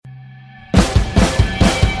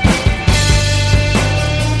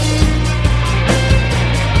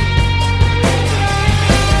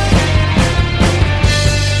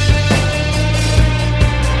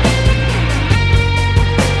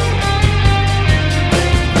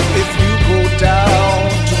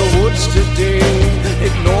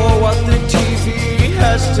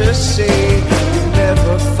say you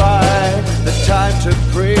never find the time to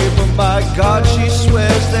pray, but my God, she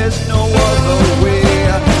swears there's no other way.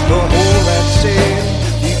 The hole that's in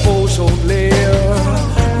the ozone layer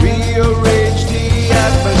rearrange the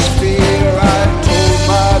atmosphere. I told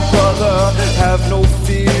my brother, have no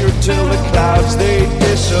fear till the clouds they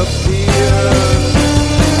disappear.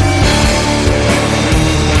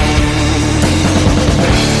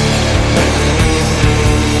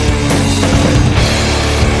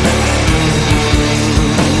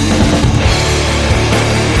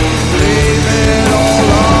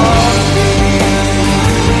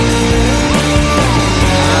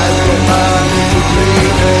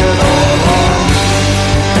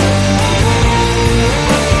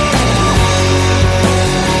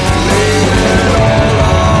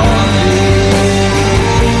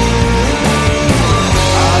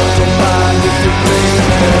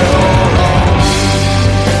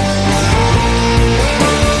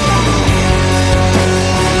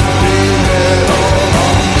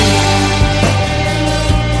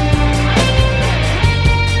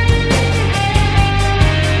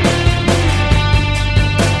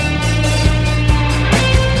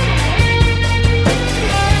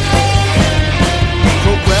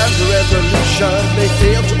 They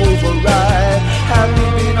fail to override.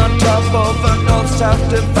 Having been on top of a north-south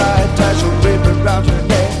divide, ties a ribbon round her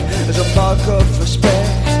neck as a mark of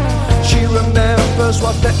respect. She remembers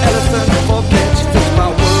what the elephant forgets. Fits my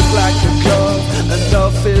work like a glove.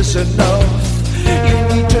 Enough is enough. You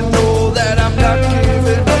need to know that I'm not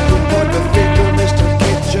giving up.